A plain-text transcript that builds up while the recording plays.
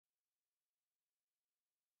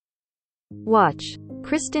Watch.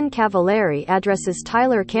 Kristin Cavallari addresses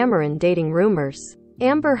Tyler Cameron dating rumors.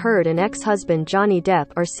 Amber Heard and ex-husband Johnny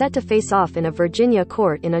Depp are set to face off in a Virginia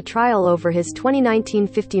court in a trial over his 2019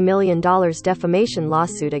 $50 million defamation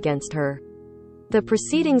lawsuit against her. The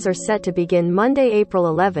proceedings are set to begin Monday, April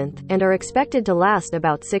 11th, and are expected to last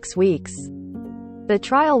about 6 weeks. The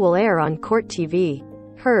trial will air on Court TV.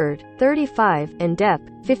 Heard, 35, and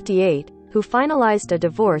Depp, 58, who finalized a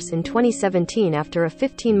divorce in 2017 after a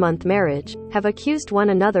 15-month marriage, have accused one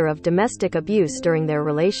another of domestic abuse during their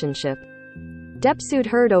relationship. Depp sued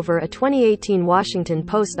Heard over a 2018 Washington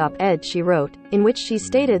Post op-ed she wrote, in which she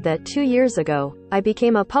stated that 2 years ago, I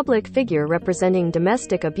became a public figure representing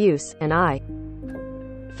domestic abuse, and I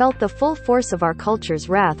felt the full force of our culture's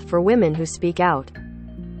wrath for women who speak out.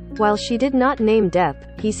 While she did not name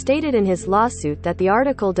Depp, he stated in his lawsuit that the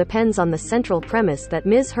article depends on the central premise that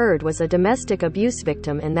Ms. Heard was a domestic abuse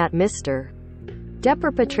victim and that Mr. Depp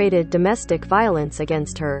perpetrated domestic violence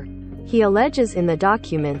against her. He alleges in the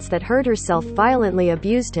documents that Heard herself violently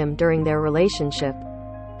abused him during their relationship.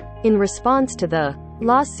 In response to the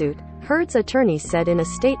lawsuit, Heard's attorney said in a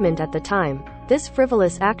statement at the time, "This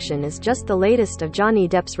frivolous action is just the latest of Johnny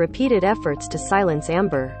Depp's repeated efforts to silence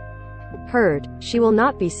Amber Heard. She will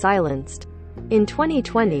not be silenced." In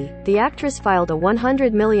 2020, the actress filed a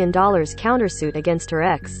 $100 million countersuit against her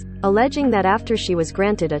ex, alleging that after she was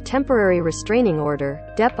granted a temporary restraining order,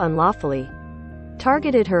 Depp unlawfully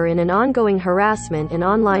targeted her in an ongoing harassment and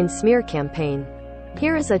online smear campaign.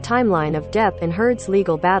 Here is a timeline of Depp and Heard's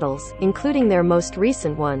legal battles, including their most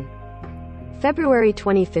recent one. February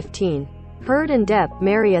 2015. Heard and Depp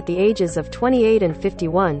marry at the ages of 28 and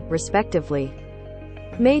 51, respectively.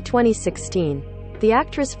 May 2016. The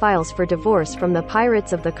actress files for divorce from the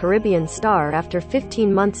Pirates of the Caribbean star after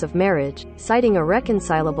 15 months of marriage, citing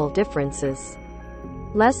irreconcilable differences.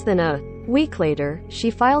 Less than a week later,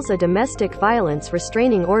 she files a domestic violence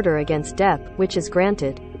restraining order against Depp, which is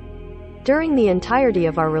granted. During the entirety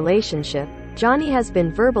of our relationship, Johnny has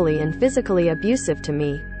been verbally and physically abusive to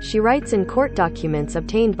me, she writes in court documents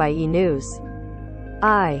obtained by E! News.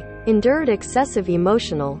 I endured excessive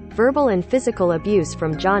emotional, verbal and physical abuse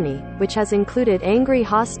from Johnny, which has included angry,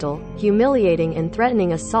 hostile, humiliating and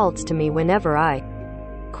threatening assaults to me whenever I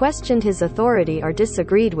questioned his authority or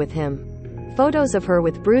disagreed with him. Photos of her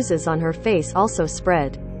with bruises on her face also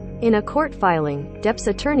spread. In a court filing, Depp's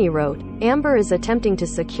attorney wrote, "Amber is attempting to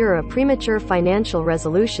secure a premature financial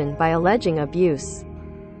resolution by alleging abuse."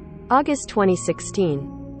 August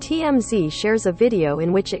 2016. TMZ shares a video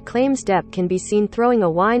in which it claims Depp can be seen throwing a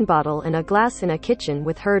wine bottle and a glass in a kitchen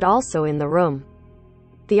with Heard also in the room.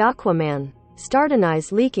 The Aquaman star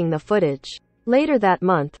denies leaking the footage. Later that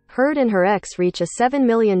month, Heard and her ex reach a $7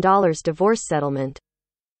 million divorce settlement.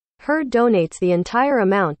 Heard donates the entire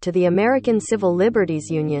amount to the American Civil Liberties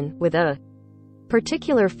Union, with a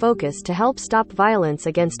particular focus to help stop violence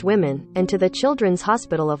against women, and to the Children's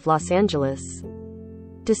Hospital of Los Angeles.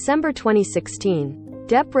 December 2016.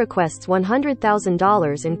 Depp requests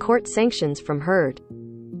 $100,000 in court sanctions from Heard.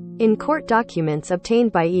 In court documents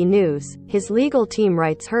obtained by E! News, his legal team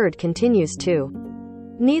writes Heard continues to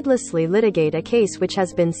needlessly litigate a case which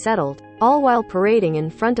has been settled, all while parading in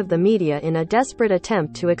front of the media in a desperate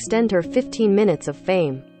attempt to extend her 15 minutes of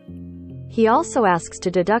fame. He also asks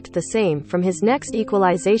to deduct the same from his next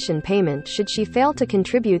equalization payment should she fail to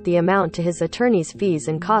contribute the amount to his attorney's fees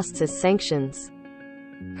and costs as sanctions.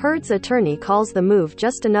 Heard's attorney calls the move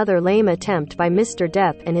just another lame attempt by Mr.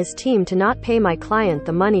 Depp and his team to not pay my client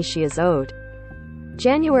the money she is owed.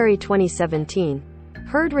 January 2017.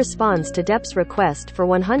 Heard responds to Depp's request for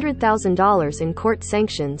 $100,000 in court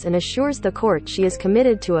sanctions and assures the court she is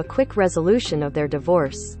committed to a quick resolution of their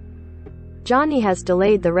divorce. Johnny has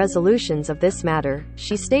delayed the resolutions of this matter,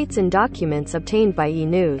 she states in documents obtained by E!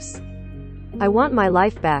 News. I want my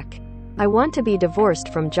life back. I want to be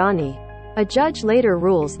divorced from Johnny. A judge later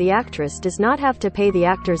rules the actress does not have to pay the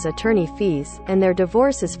actor's attorney fees, and their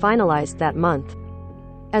divorce is finalized that month.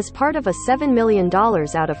 As part of a $7 million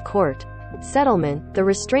out-of-court settlement, the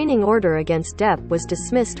restraining order against Depp was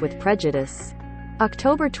dismissed with prejudice.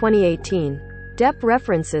 October 2018. Depp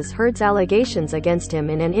references Heard's allegations against him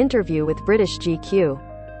in an interview with British GQ.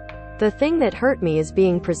 The thing that hurt me is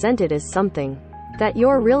being presented as something that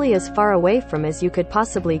you're really as far away from as you could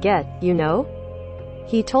possibly get, you know?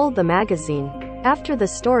 He told the magazine. After the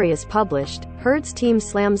story is published, Heard's team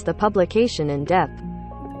slams the publication and Depp.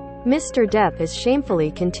 Mr. Depp is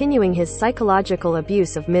shamefully continuing his psychological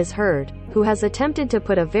abuse of Ms. Heard, who has attempted to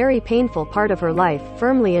put a very painful part of her life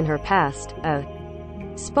firmly in her past, a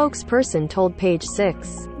spokesperson told Page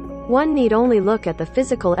 6. One need only look at the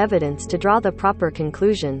physical evidence to draw the proper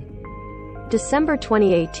conclusion. December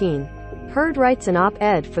 2018. Heard writes an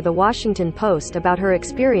op-ed for The Washington Post about her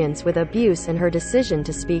experience with abuse and her decision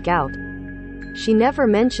to speak out. She never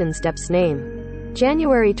mentions Depp's name.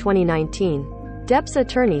 January 2019. Depp's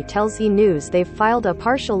attorney tells E! News they've filed a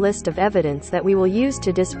partial list of evidence that we will use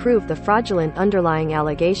to disprove the fraudulent underlying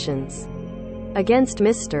allegations against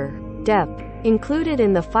Mr. Depp. Included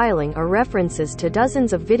in the filing are references to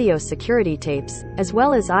dozens of video security tapes, as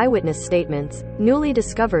well as eyewitness statements, newly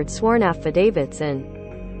discovered sworn affidavits and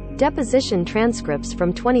deposition transcripts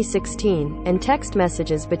from 2016, and text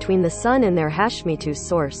messages between the Sun and their #MeToo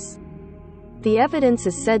source. The evidence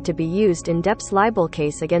is said to be used in Depp's libel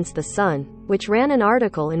case against the Sun, which ran an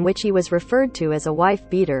article in which he was referred to as a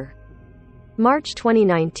wife-beater. March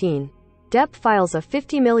 2019. Depp files a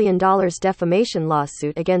 $50 million defamation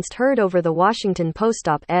lawsuit against Heard over the Washington Post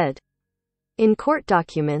op-ed. In court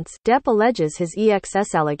documents, Depp alleges his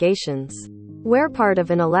EXS allegations were part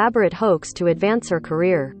of an elaborate hoax to advance her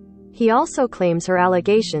career. He also claims her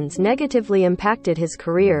allegations negatively impacted his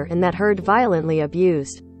career and that Heard violently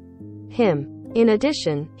abused him. In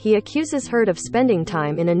addition, he accuses Heard of spending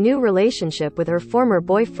time in a new relationship with her former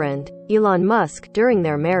boyfriend, Elon Musk, during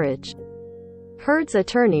their marriage. Heard's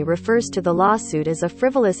attorney refers to the lawsuit as a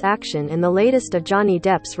frivolous action and the latest of Johnny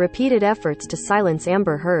Depp's repeated efforts to silence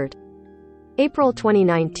Amber Heard. April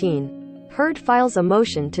 2019. Heard files a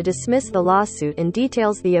motion to dismiss the lawsuit and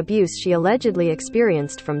details the abuse she allegedly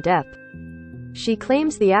experienced from Depp. She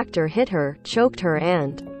claims the actor hit her, choked her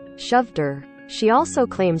and shoved her. She also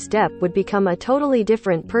claims Depp would become a totally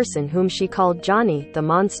different person whom she called Johnny, the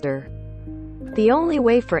monster. The only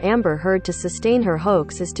way for Amber Heard to sustain her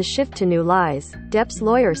hoax is to shift to new lies, Depp's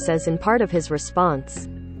lawyer says in part of his response.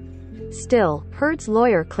 Still, Heard's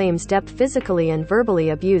lawyer claims Depp physically and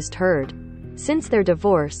verbally abused Heard. Since their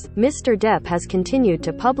divorce, Mr. Depp has continued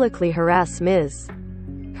to publicly harass Ms.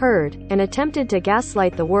 Heard, and attempted to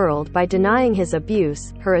gaslight the world by denying his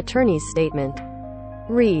abuse, her attorney's statement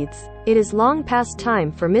reads. It is long past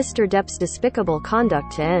time for Mr. Depp's despicable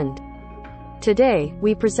conduct to end. Today,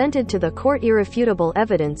 we presented to the court irrefutable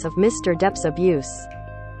evidence of Mr. Depp's abuse.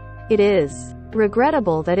 It is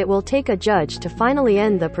regrettable that it will take a judge to finally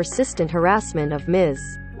end the persistent harassment of Ms.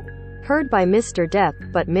 Heard by Mr.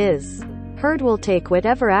 Depp, but Ms. Heard will take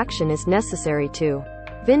whatever action is necessary to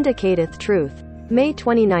vindicateth truth. May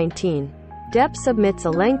 2019. Depp submits a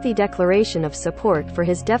lengthy declaration of support for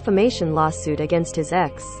his defamation lawsuit against his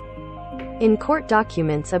ex. In court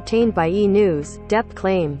documents obtained by E! News, Depp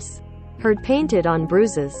claims Heard painted on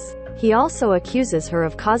bruises. He also accuses her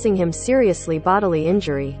of causing him seriously bodily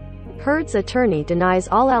injury. Heard's attorney denies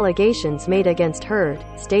all allegations made against Heard,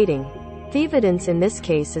 stating, "The evidence in this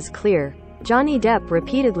case is clear. Johnny Depp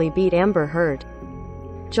repeatedly beat Amber Heard."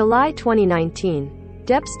 July 2019.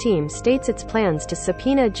 Depp's team states its plans to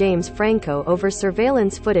subpoena James Franco over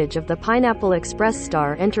surveillance footage of the Pineapple Express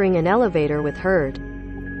star entering an elevator with Heard,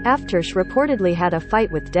 after she reportedly had a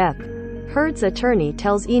fight with Depp. Heard's attorney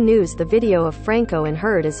tells E! News the video of Franco and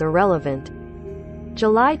Heard is irrelevant.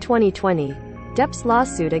 July 2020. Depp's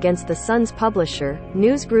lawsuit against the Sun's publisher,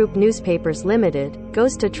 News Group Newspapers Limited,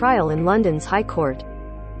 goes to trial in London's High Court.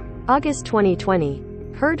 August 2020.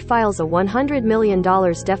 Heard files a $100 million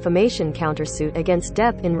defamation countersuit against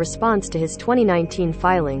Depp in response to his 2019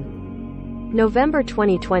 filing. November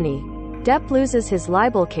 2020. Depp loses his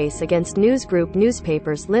libel case against News Group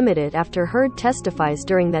Newspapers Limited after Heard testifies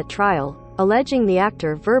during that trial, alleging the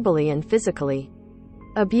actor verbally and physically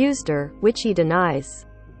abused her, which he denies.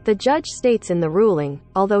 The judge states in the ruling,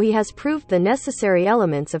 although he has proved the necessary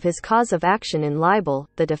elements of his cause of action in libel,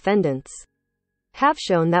 the defendants have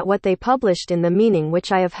shown that what they published in the meaning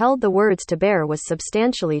which I have held the words to bear was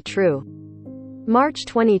substantially true. March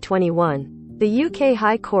 2021. The UK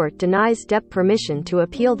High Court denies Depp permission to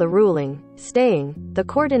appeal the ruling, saying, the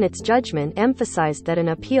court in its judgment emphasized that an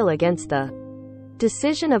appeal against the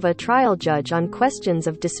decision of a trial judge on questions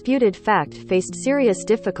of disputed fact faced serious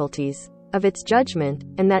difficulties of its judgment,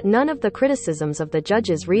 and that none of the criticisms of the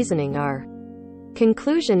judge's reasoning are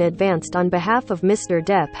conclusion advanced on behalf of Mr.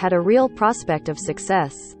 Depp had a real prospect of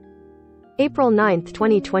success. April 9,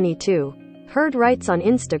 2022. Heard writes on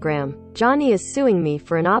Instagram, Johnny is suing me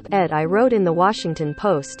for an op-ed I wrote in The Washington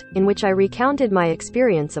Post, in which I recounted my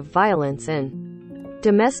experience of violence and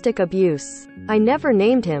domestic abuse. I never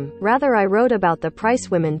named him, rather I wrote about the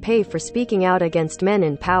price women pay for speaking out against men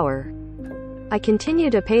in power. I continue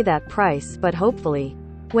to pay that price, but hopefully,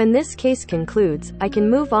 when this case concludes, I can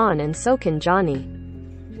move on and so can Johnny.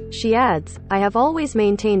 She adds, I have always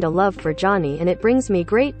maintained a love for Johnny and it brings me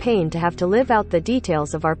great pain to have to live out the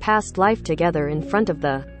details of our past life together in front of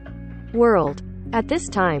the world. At this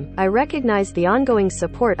time, I recognize the ongoing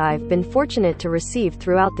support I've been fortunate to receive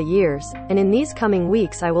throughout the years, and in these coming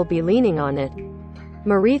weeks I will be leaning on it.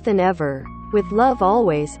 Marith and Ever. With love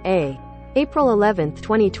always, A. April 11,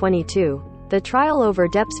 2022. The trial over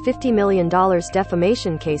Depp's $50 million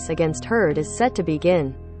defamation case against Heard is set to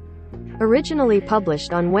begin. Originally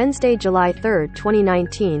published on Wednesday, July 3,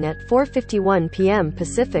 2019 at 4:51 p.m.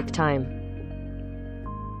 Pacific Time.